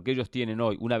 sumado a lo que ellos tienen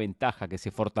hoy, una ventaja que se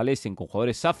fortalecen con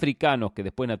jugadores africanos que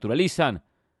después naturalizan,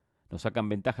 nos sacan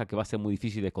ventaja que va a ser muy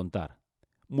difícil de contar.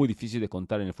 Muy difícil de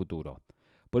contar en el futuro.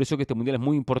 Por eso que este mundial es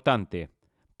muy importante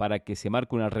para que se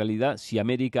marque una realidad si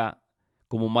América,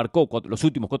 como marcó los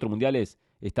últimos 4 mundiales,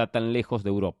 está tan lejos de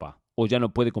Europa o ya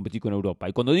no puede competir con Europa.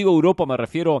 Y cuando digo Europa me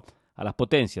refiero a las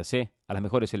potencias, a las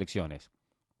mejores selecciones.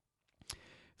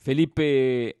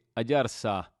 Felipe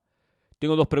Ayarza,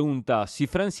 Tengo dos preguntas. Si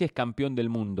Francia es campeón del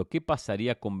mundo, ¿qué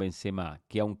pasaría con Benzema?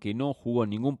 Que aunque no jugó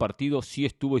ningún partido, sí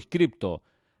estuvo inscripto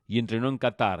y entrenó en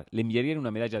Qatar. ¿Le enviarían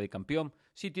una medalla de campeón?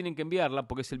 Sí, tienen que enviarla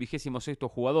porque es el 26º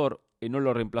jugador y no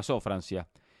lo reemplazó Francia.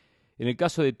 En el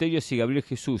caso de Telles y Gabriel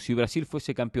Jesús, si Brasil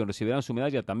fuese campeón, ¿recibirán su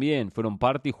medalla? También fueron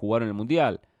parte y jugaron el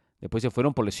Mundial. Después se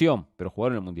fueron por lesión, pero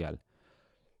jugaron el Mundial.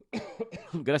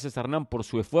 Gracias a Hernán por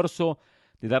su esfuerzo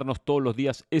de darnos todos los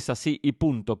días Es Así y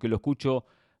Punto, que lo escucho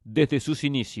desde sus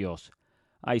inicios.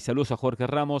 Saludos a Jorge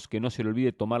Ramos, que no se le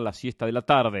olvide tomar la siesta de la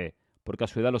tarde, porque a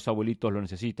su edad los abuelitos lo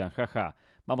necesitan, jaja.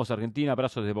 Vamos a Argentina,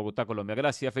 abrazos desde Bogotá, Colombia.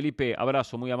 Gracias, Felipe,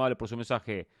 abrazo, muy amable por su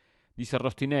mensaje. Dice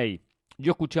Rostinei,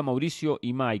 yo escuché a Mauricio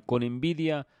y Mai con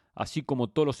envidia, así como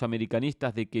todos los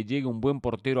americanistas, de que llegue un buen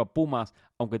portero a Pumas,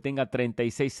 aunque tenga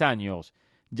 36 años.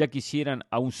 Ya quisieran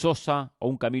a un Sosa o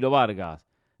un Camilo Vargas,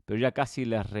 pero ya casi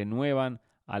les renuevan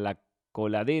a la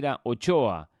coladera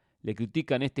Ochoa. Le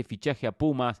critican este fichaje a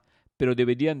Pumas, pero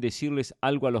deberían decirles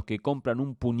algo a los que compran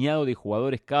un puñado de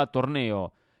jugadores cada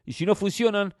torneo. Y si no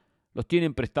funcionan, los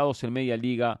tienen prestados en media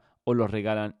liga o los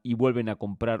regalan y vuelven a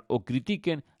comprar. O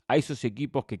critiquen a esos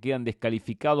equipos que quedan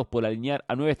descalificados por alinear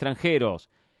a 9 extranjeros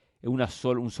en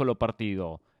un solo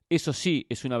partido. Eso sí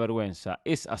es una vergüenza.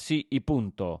 Es así y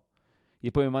punto. Y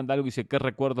después me manda algo y dice, ¿qué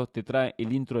recuerdos te trae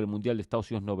el intro del Mundial de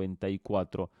Estados Unidos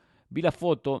 94? Vi la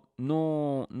foto,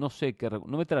 no sé,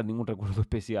 no me trae ningún recuerdo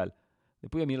especial.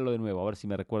 Después voy a mirarlo de nuevo, a ver si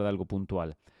me recuerda algo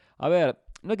puntual. A ver,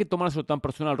 no hay que tomárselo tan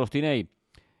personal, Rostinei,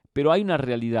 pero hay una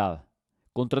realidad.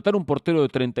 Contratar un portero de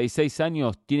 36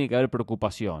 años tiene que haber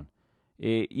preocupación.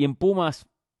 Y en Pumas,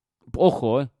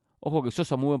 ojo que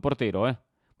Sosa muy buen portero,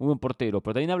 muy buen portero,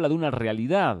 pero también habla de una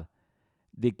realidad,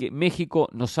 de que México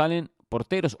no salen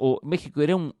porteros, o México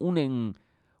era un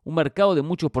mercado de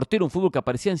muchos porteros, un fútbol que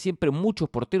aparecían siempre muchos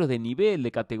porteros de nivel,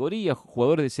 de categoría,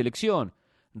 jugadores de selección.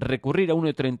 Recurrir a uno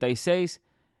de 36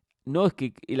 no es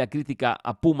que la crítica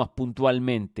a Pumas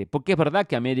puntualmente, porque es verdad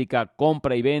que América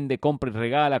compra y vende, compra y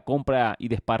regala, compra y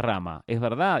desparrama, es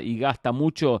verdad, y gasta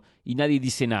mucho y nadie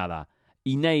dice nada,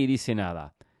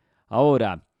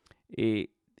 Ahora,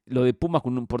 lo de Pumas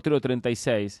con un portero de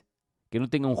 36, que no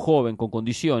tenga un joven con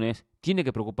condiciones, tiene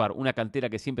que preocupar una cantera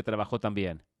que siempre trabajó tan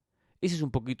bien. Ese es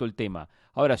un poquito el tema.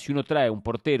 Ahora, si uno trae un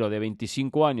portero de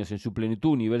 25 años en su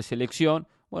plenitud, nivel selección,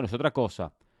 bueno, es otra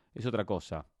cosa.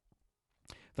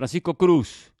 Francisco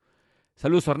Cruz.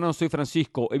 Saludos, Hernán, soy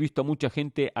Francisco. He visto a mucha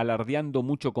gente alardeando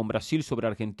mucho con Brasil sobre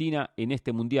Argentina en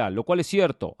este Mundial, lo cual es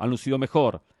cierto, han lucido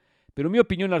mejor. Pero en mi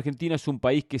opinión, Argentina es un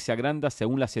país que se agranda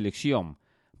según la selección.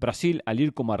 Brasil, al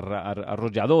ir como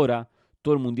arrolladora,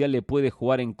 todo el Mundial le puede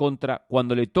jugar en contra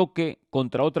cuando le toque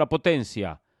contra otra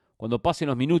potencia. Cuando pasen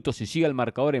los minutos y siga el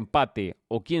marcador empate,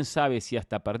 o quién sabe si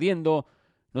hasta perdiendo,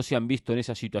 no se han visto en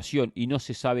esa situación y no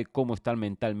se sabe cómo están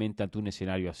mentalmente ante un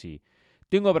escenario así.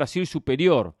 Tengo a Brasil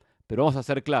superior, pero vamos a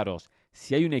ser claros,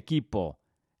 si hay un equipo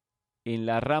en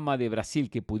la rama de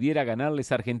Brasil que pudiera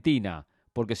ganarles a Argentina,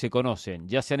 porque se conocen,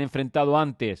 ya se han enfrentado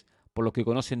antes, por lo que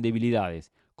conocen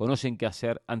debilidades, conocen qué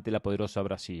hacer ante la poderosa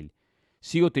Brasil.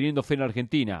 Sigo teniendo fe en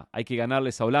Argentina, hay que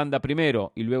ganarles a Holanda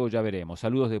primero y luego ya veremos.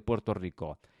 Saludos de Puerto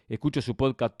Rico. Escucho su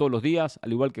podcast todos los días,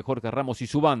 al igual que Jorge Ramos y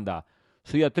su banda.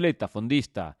 Soy atleta,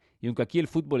 fondista, y aunque aquí el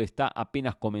fútbol está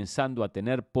apenas comenzando a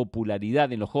tener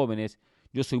popularidad en los jóvenes,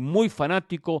 yo soy muy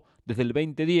fanático desde el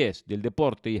 2010 del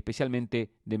deporte y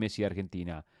especialmente de Messi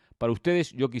Argentina. Para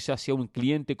ustedes yo quizás sea un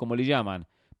cliente como le llaman,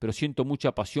 pero siento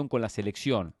mucha pasión con la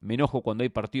selección. Me enojo cuando hay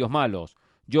partidos malos.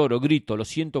 Lloro, grito, lo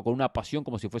siento con una pasión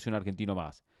como si fuese un argentino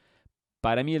más.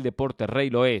 Para mí el deporte rey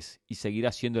lo es y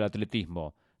seguirá siendo el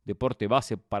atletismo. Deporte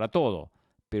base para todo,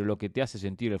 pero lo que te hace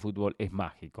sentir el fútbol es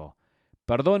mágico.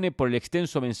 Perdone por el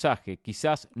extenso mensaje,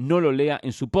 quizás no lo lea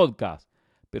en su podcast,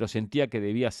 pero sentía que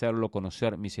debía hacerlo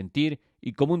conocer mi sentir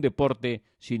y como un deporte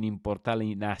sin importar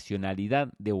la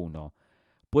nacionalidad de uno.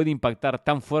 Puede impactar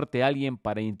tan fuerte a alguien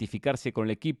para identificarse con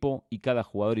el equipo y cada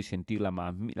jugador y sentir la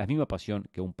misma pasión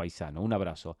que un paisano. Un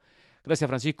abrazo. Gracias,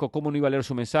 Francisco. ¿Cómo no iba a leer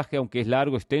su mensaje? Aunque es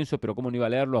largo, extenso, pero ¿cómo no iba a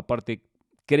leerlo? Aparte,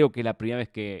 creo que es la primera vez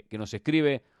que nos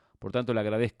escribe, por tanto le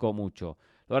agradezco mucho.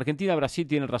 Lo de Argentina-Brasil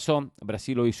tiene razón.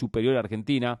 Brasil hoy es superior a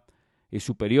Argentina, es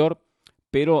superior,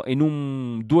 pero en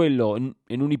un duelo,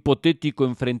 en un hipotético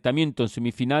enfrentamiento en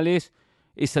semifinales,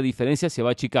 esa diferencia se va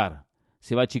a achicar.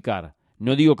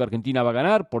 No digo que Argentina va a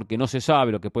ganar porque no se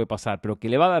sabe lo que puede pasar, pero que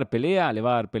le va a dar pelea, le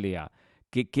va a dar pelea.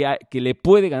 Que le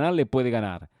puede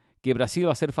ganar. Que Brasil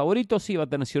va a ser favorito, sí va a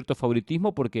tener cierto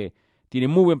favoritismo porque tiene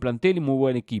muy buen plantel y muy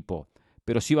buen equipo.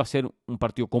 Pero sí va a ser un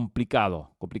partido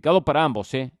complicado. Complicado para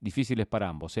ambos, difíciles para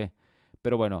ambos.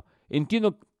 Pero bueno,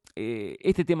 entiendo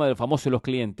este tema del famoso de los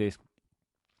clientes.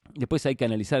 Después hay que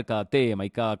analizar cada tema y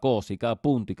cada cosa y cada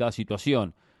punto y cada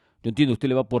situación. Yo entiendo, usted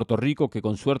le va a Puerto Rico que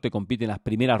con suerte compite en las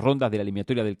primeras rondas de la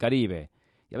eliminatoria del Caribe.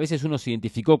 Y a veces uno se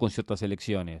identificó con ciertas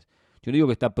selecciones. Yo no digo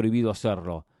que está prohibido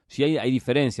hacerlo. Sí hay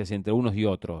diferencias entre unos y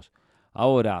otros.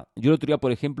 Ahora, yo el otro día,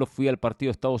 por ejemplo, fui al partido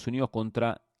de Estados Unidos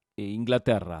contra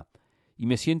Inglaterra. Y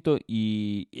me siento,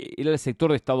 y era el sector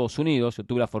de Estados Unidos. Yo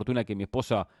tuve la fortuna que mi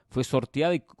esposa fue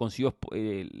sorteada y consiguió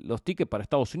los tickets para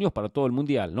Estados Unidos para todo el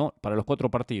Mundial, ¿no? Para los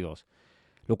 4 partidos.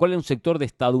 Lo cual es un sector de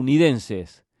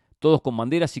estadounidenses, todos con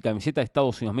banderas y camisetas de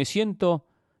Estados Unidos. Me siento,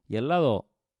 y al lado,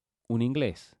 un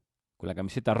inglés, con la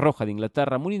camiseta roja de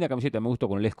Inglaterra, muy linda camiseta, me gustó,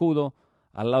 con el escudo.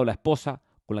 Al lado la esposa,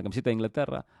 con la camiseta de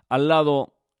Inglaterra. Al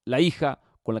lado la hija,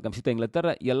 con la camiseta de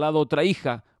Inglaterra. Y al lado otra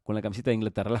hija, con la camiseta de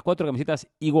Inglaterra. Las 4 camisetas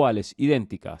iguales,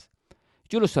 idénticas.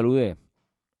 Yo lo saludé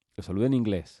en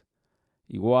inglés.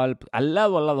 Igual, al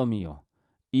lado mío.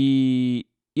 Y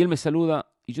él me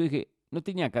saluda, y yo dije, no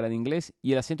tenía cara de inglés,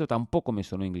 y el acento tampoco me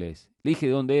sonó inglés. Le dije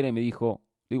de dónde era, y me dijo,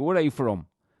 where are you from?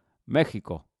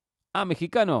 México. Ah,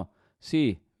 ¿mexicano?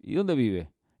 Sí. ¿Y dónde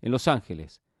vive? En Los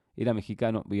Ángeles. Era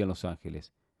mexicano, vivía en Los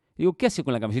Ángeles. Digo, ¿qué hace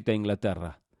con la camiseta de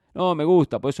Inglaterra? No, me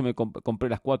gusta, por eso me compré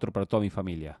las 4 para toda mi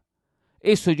familia.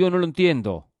 Eso yo no lo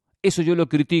entiendo. Eso yo lo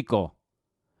critico.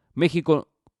 México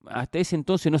hasta ese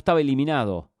entonces no estaba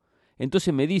eliminado.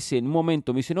 Entonces me dice en un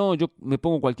momento, me dice, no, yo me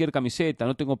pongo cualquier camiseta,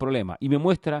 no tengo problema. Y me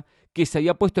muestra que se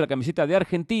había puesto la camiseta de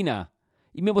Argentina.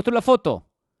 Y me mostró la foto.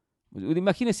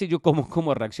 Imagínense yo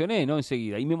cómo reaccioné, ¿no?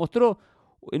 Enseguida. Y me mostró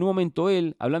en un momento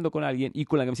él hablando con alguien y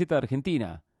con la camiseta de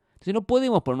Argentina. Entonces no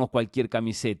podemos ponernos cualquier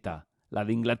camiseta. La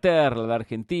de Inglaterra, la de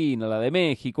Argentina, la de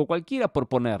México, cualquiera por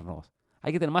ponernos.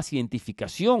 Hay que tener más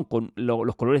identificación con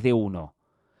los colores de uno.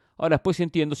 Ahora después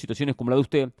entiendo situaciones como la de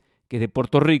usted, que es de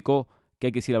Puerto Rico, que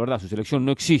hay que decir la verdad, su selección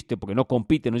no existe porque no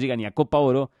compite, no llega ni a Copa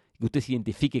Oro, y que usted se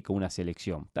identifique con una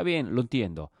selección. Está bien, lo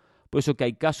entiendo. Por eso que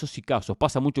hay casos y casos.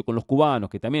 Pasa mucho con los cubanos,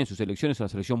 que también su selección es una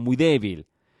selección muy débil,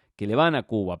 que le van a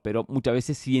Cuba, pero muchas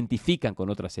veces se identifican con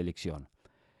otra selección.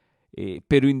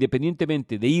 Pero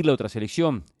independientemente de ir a otra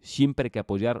selección, siempre hay que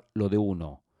apoyar lo de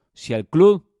uno, sea el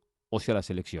club o sea la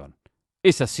selección.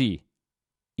 Es así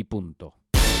y punto.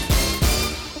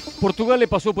 Portugal le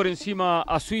pasó por encima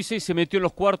a Suiza y se metió en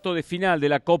los cuartos de final de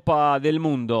la Copa del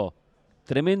Mundo.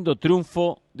 Tremendo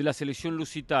triunfo de la selección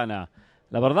lusitana.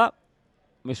 La verdad,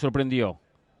 me sorprendió.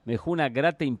 Me dejó una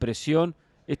grata impresión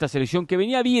esta selección que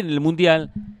venía bien en el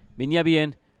Mundial, venía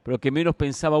bien, pero que menos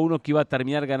pensaba uno que iba a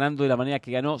terminar ganando de la manera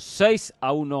que ganó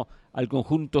 6-1 al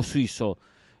conjunto suizo.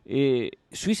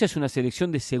 Suiza es una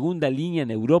selección de segunda línea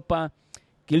en Europa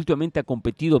que últimamente ha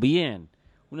competido bien.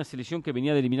 Una selección que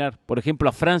venía de eliminar, por ejemplo,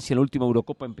 a Francia en la última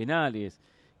Eurocopa en penales,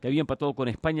 que había empatado con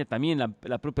España también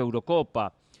la propia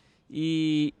Eurocopa.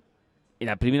 Y en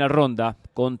la primera ronda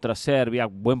contra Serbia,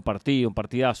 buen partido, un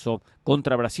partidazo.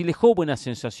 Contra Brasil dejó buenas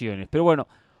sensaciones, pero bueno,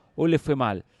 hoy le fue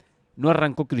mal. No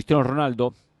arrancó Cristiano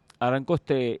Ronaldo, arrancó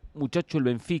este muchacho el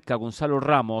Benfica, Gonzalo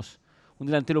Ramos, un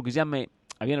delantero que ya me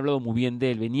habían hablado muy bien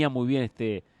de él, venía muy bien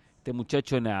este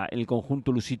muchacho en el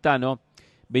conjunto lusitano,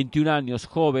 21 años,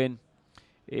 joven,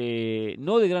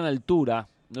 no de gran altura,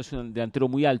 no es un delantero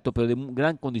muy alto, pero de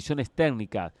gran condiciones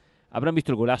técnicas. Habrán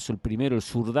visto el golazo, el primero, el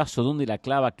zurdazo, dónde la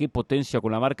clava, qué potencia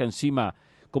con la marca encima,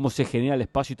 cómo se genera el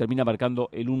espacio y termina marcando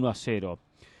el 1-0.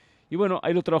 Y bueno,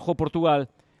 ahí lo trabajó Portugal.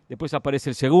 Después aparece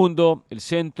el segundo, el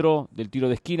centro del tiro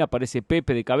de esquina, aparece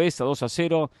Pepe de cabeza,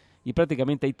 2-0, y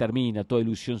prácticamente ahí termina toda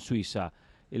ilusión suiza.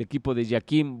 El equipo de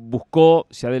Joaquín buscó,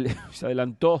 se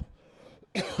adelantó,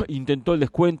 intentó el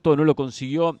descuento, no lo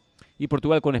consiguió, y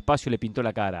Portugal con espacio le pintó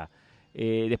la cara.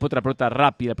 Después otra pelota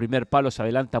rápida, el primer palo se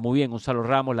adelanta muy bien, Gonzalo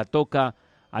Ramos la toca,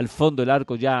 al fondo del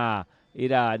arco ya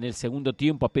era en el segundo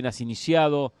tiempo apenas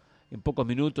iniciado, en pocos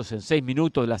minutos, en 6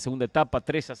 minutos de la segunda etapa,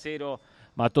 3-0,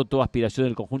 mató toda aspiración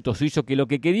del conjunto suizo, que lo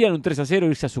que querían un 3-0,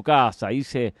 irse a su casa,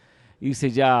 irse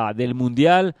ya del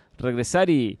Mundial, regresar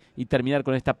y terminar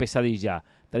con esta pesadilla.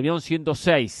 Terminaron siendo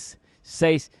 6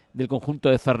 del conjunto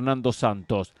de Fernando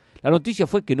Santos. La noticia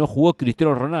fue que no jugó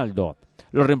Cristiano Ronaldo,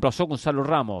 lo reemplazó Gonzalo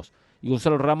Ramos, y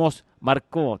Gonzalo Ramos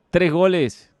marcó 3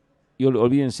 goles, y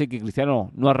olvídense que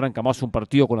Cristiano no arranca más un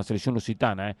partido con la selección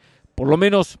lusitana, por lo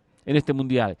menos en este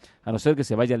Mundial, a no ser que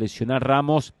se vaya a lesionar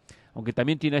Ramos, aunque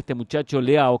también tiene a este muchacho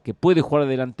Leao, que puede jugar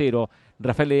de delantero,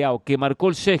 Rafael Leao, que marcó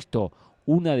el sexto,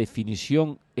 una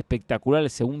definición espectacular, el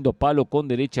segundo palo con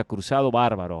derecha cruzado,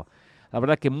 bárbaro. La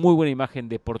verdad que muy buena imagen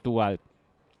de Portugal.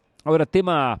 Ahora,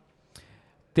 tema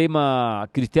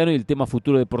Cristiano y el tema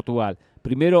futuro de Portugal.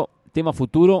 Primero, tema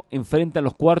futuro, enfrentan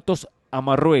los cuartos a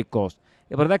Marruecos.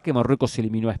 Es verdad que Marruecos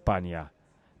eliminó a España,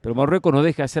 pero Marruecos no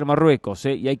deja de ser Marruecos,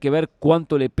 y hay que ver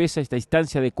cuánto le pesa esta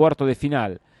instancia de cuarto de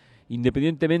final.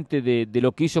 independientemente de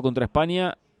lo que hizo contra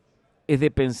España, es de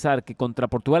pensar que contra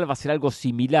Portugal va a ser algo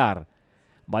similar.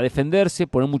 Va a defenderse,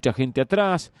 poner mucha gente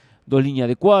atrás, 2 líneas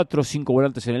de 4, 5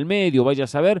 volantes en el medio, vaya a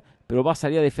saber, pero va a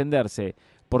salir a defenderse.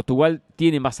 Portugal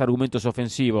tiene más argumentos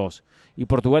ofensivos y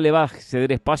Portugal le va a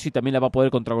ceder espacio y también la va a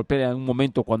poder contragolpear en algún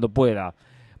momento cuando pueda.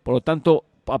 Por lo tanto,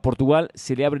 a Portugal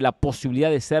se le abre la posibilidad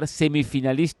de ser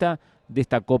semifinalista de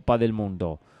esta Copa del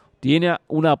Mundo. Tiene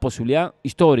una posibilidad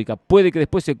histórica. Puede que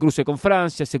después se cruce con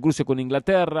Francia, se cruce con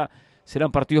Inglaterra,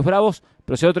 serán partidos bravos,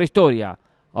 pero será otra historia.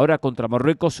 Ahora contra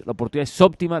Marruecos la oportunidad es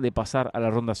óptima de pasar a la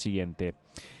ronda siguiente.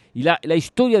 Y la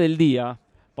historia del día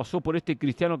pasó por este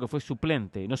Cristiano que fue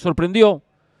suplente. Nos sorprendió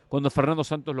cuando Fernando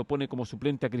Santos lo pone como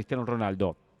suplente a Cristiano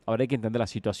Ronaldo. Ahora hay que entender la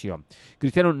situación.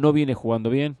 Cristiano no viene jugando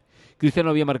bien. Cristiano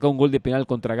había marcado un gol de penal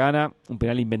contra Ghana, un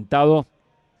penal inventado.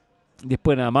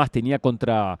 Después nada más tenía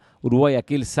contra Uruguay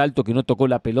aquel salto que no tocó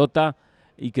la pelota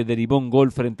y que derivó un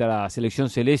gol frente a la selección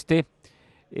celeste.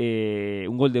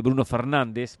 Un gol de Bruno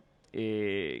Fernández,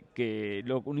 que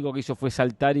lo único que hizo fue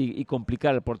saltar y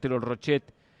complicar al portero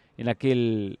Rochet en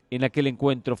aquel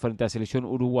encuentro frente a la selección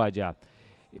uruguaya.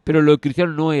 Pero lo de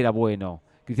Cristiano no era bueno.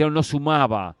 Cristiano no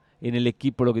sumaba en el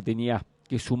equipo lo que tenía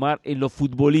que sumar en lo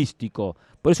futbolístico.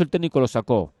 Por eso el técnico lo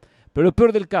sacó. Pero lo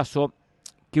peor del caso,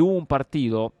 que hubo un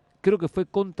partido, creo que fue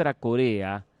contra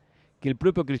Corea, que el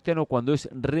propio Cristiano cuando es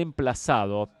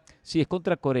reemplazado, sí, es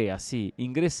contra Corea, sí,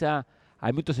 ingresa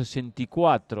al minuto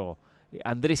 64,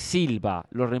 Andrés Silva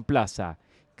lo reemplaza.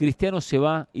 Cristiano se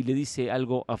va y le dice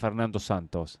algo a Fernando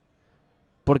Santos.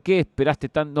 ¿Por qué esperaste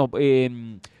tanto?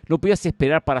 No podías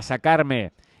esperar para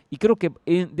sacarme. Y creo que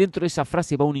dentro de esa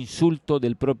frase va un insulto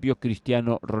del propio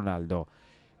Cristiano Ronaldo.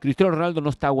 Cristiano Ronaldo no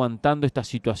está aguantando esta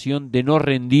situación de no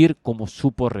rendir como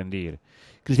supo rendir.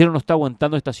 Cristiano no está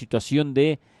aguantando esta situación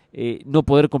de no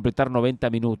poder completar 90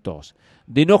 minutos.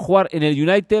 De no jugar en el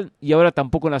United y ahora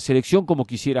tampoco en la selección como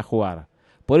quisiera jugar.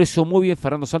 Por eso muy bien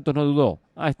Fernando Santos no dudó.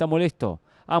 Está molesto.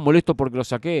 Molesto porque lo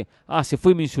saqué. Se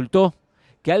fue y me insultó.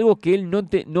 Que algo que él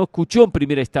no escuchó en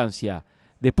primera instancia.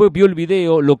 Después vio el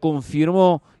video, lo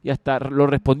confirmó y hasta lo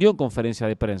respondió en conferencia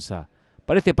de prensa.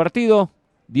 Para este partido,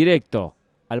 directo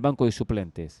al banco de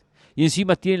suplentes. Y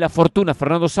encima tiene la fortuna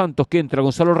Fernando Santos que entra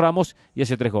Gonzalo Ramos y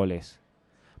hace 3 goles.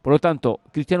 Por lo tanto,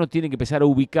 Cristiano tiene que empezar a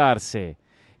ubicarse.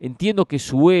 Entiendo que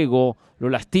su ego lo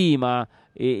lastima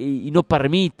y no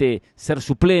permite ser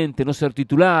suplente, no ser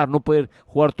titular, no poder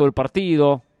jugar todo el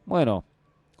partido. Bueno,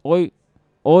 hoy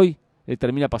le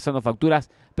termina pasando facturas,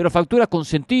 pero facturas con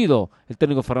sentido el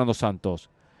técnico Fernando Santos.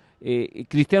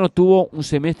 Cristiano tuvo un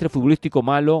semestre futbolístico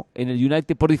malo en el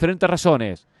United por diferentes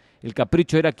razones. El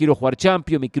capricho era quiero jugar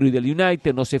Champions, me quiero ir del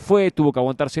United, no se fue, tuvo que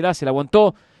aguantársela, se la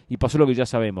aguantó y pasó lo que ya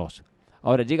sabemos.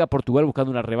 Ahora llega a Portugal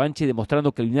buscando una revancha y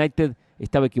demostrando que el United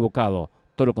estaba equivocado.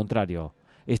 Todo lo contrario.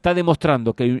 Está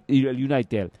demostrando que el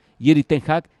United y Erik ten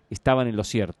Hag estaban en lo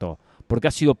cierto. Porque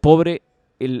ha sido pobre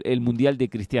el Mundial de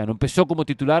Cristiano. Empezó como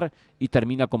titular y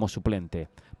termina como suplente.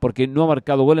 Porque no ha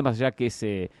marcado goles más allá que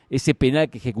ese penal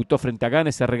que ejecutó frente a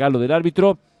Ghana, ese regalo del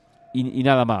árbitro y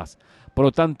nada más. Por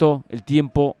lo tanto, el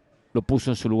tiempo lo puso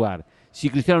en su lugar.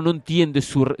 Si Cristiano no entiende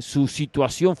su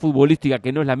situación futbolística,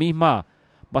 que no es la misma,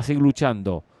 va a seguir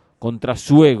luchando contra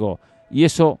su ego. Y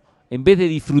eso, en vez de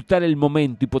disfrutar el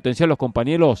momento y potenciar a los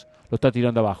compañeros, lo está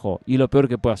tirando abajo. Y es lo peor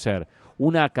que puede hacer.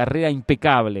 Una carrera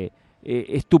impecable,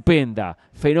 estupenda,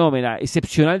 fenómena,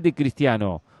 excepcional de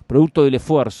Cristiano, producto del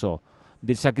esfuerzo,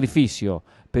 del sacrificio.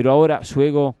 Pero ahora su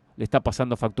ego le está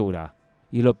pasando factura.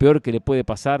 Y es lo peor que le puede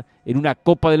pasar en una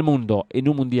Copa del Mundo, en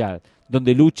un Mundial,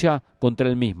 donde lucha contra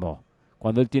él mismo.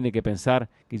 Cuando él tiene que pensar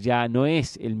que ya no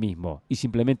es el mismo y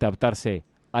simplemente adaptarse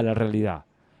a la realidad.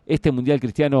 Este Mundial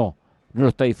Cristiano no lo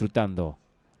está disfrutando,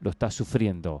 lo está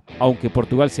sufriendo, aunque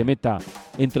Portugal se meta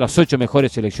entre las 8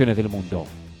 mejores selecciones del mundo.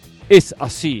 Es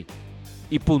así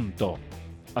y punto.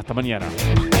 Hasta mañana.